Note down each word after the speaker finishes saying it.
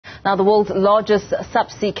Now, the world's largest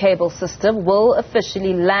subsea cable system will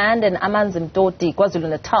officially land in Amanzimtoti,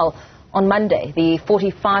 KwaZulu-Natal on Monday. The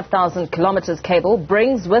 45,000 kilometres cable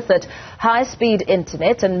brings with it high-speed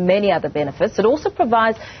internet and many other benefits. It's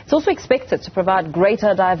also expected to provide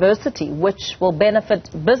greater diversity, which will benefit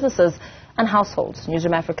businesses and households.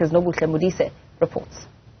 Newzroom Afrika's Modise reports.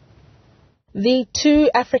 The Two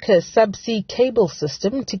Africa subsea cable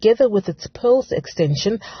system, together with its Pearls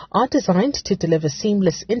extension, are designed to deliver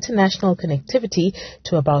seamless international connectivity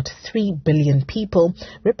to about 3 billion people,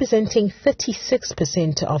 representing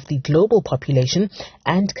 36% of the global population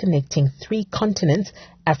and connecting 3 continents,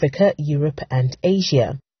 Africa, Europe and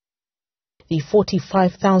Asia. The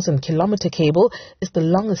 45,000-kilometre cable is the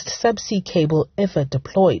longest subsea cable ever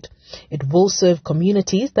deployed. It will serve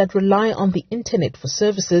communities that rely on the internet for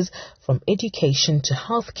services from education to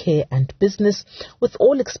healthcare and business, with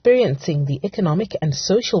all experiencing the economic and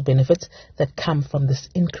social benefits that come from this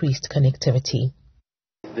increased connectivity.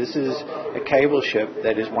 This is a cable ship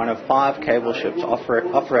that is one of 5 cable ships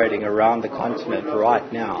operating around the continent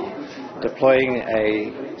right now, deploying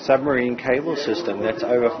a submarine cable system that's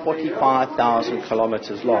over 45,000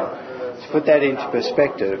 kilometers long. To put that into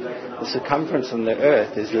perspective, the circumference on the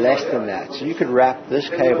Earth is less than that. So you could wrap this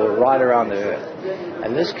cable right around the Earth.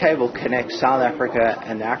 And this cable connects South Africa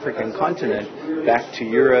and the African continent back to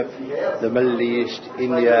Europe, the Middle East,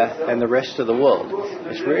 India, and the rest of the world.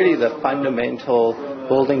 It's really the fundamental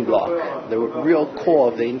building block, the real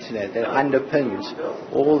core of the internet that underpins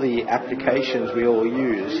all the applications we all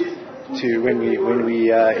use when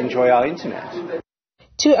we enjoy our internet.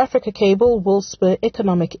 Two Africa cable will spur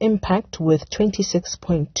economic impact with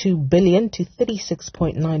 $26.2 billion to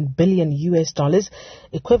 $36.9 billion US dollars,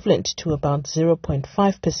 equivalent to about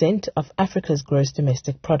 0.5% of Africa's gross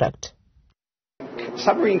domestic product.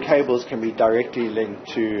 Submarine cables can be directly linked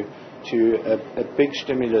to a big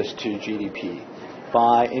stimulus to GDP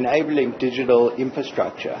by enabling digital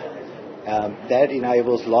infrastructure. That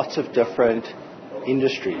enables lots of different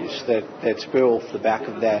industries that spur off the back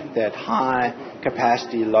of that high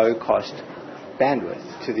capacity, low cost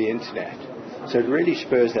bandwidth to the internet. So it really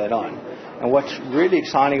spurs that on. And what's really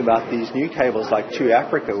exciting about these new cables like Two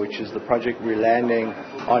Africa, which is the project we're landing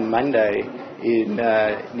on Monday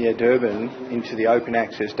near Durban into the open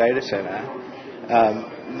access data center,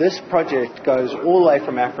 this project goes all the way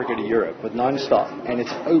from Africa to Europe with non-stop, and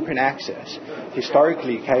it's open access.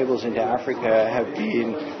 Historically, cables into Africa have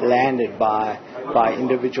been landed by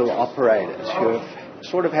individual operators who have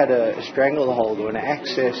sort of had a stranglehold or an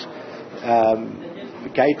access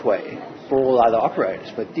gateway for all other operators.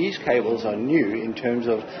 But these cables are new in terms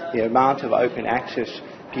of the amount of open access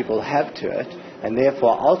people have to it, and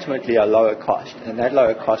therefore ultimately a lower cost. And that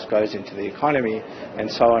lower cost goes into the economy and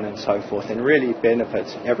so on and so forth, and really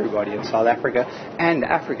benefits everybody in South Africa and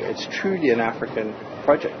Africa. It's truly an African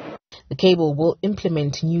project. The cable will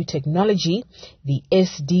implement new technology, the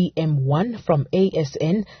SDM1 from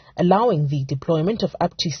ASN, allowing the deployment of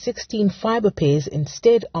up to 16 fibre pairs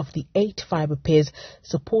instead of the 8 fibre pairs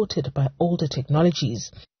supported by older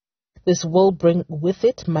technologies. This will bring with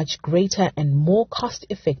it much greater and more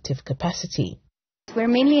cost-effective capacity. We're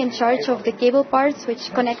mainly in charge of the cable parts which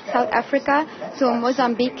connect South Africa to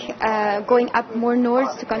Mozambique, going up more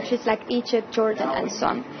north to countries like Egypt, Jordan and so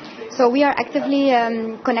on. So we are actively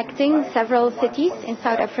connecting several cities in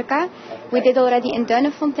South Africa. We did already in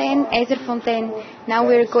Duinefontein, IJsselfontein. Now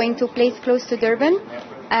we're going to a place close to Durban.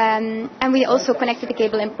 And we also connected the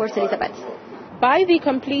cable in Port Elizabeth. By the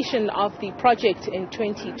completion of the project in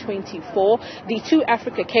 2024, the Two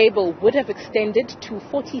Africa cable would have extended to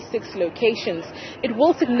 46 locations. It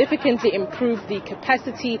will significantly improve the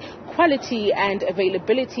capacity, quality and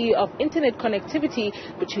availability of internet connectivity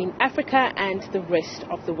between Africa and the rest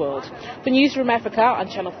of the world. For Newzroom Afrika on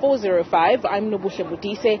Channel 405, I'm Nobuhle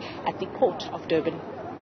Modise at the Port of Durban.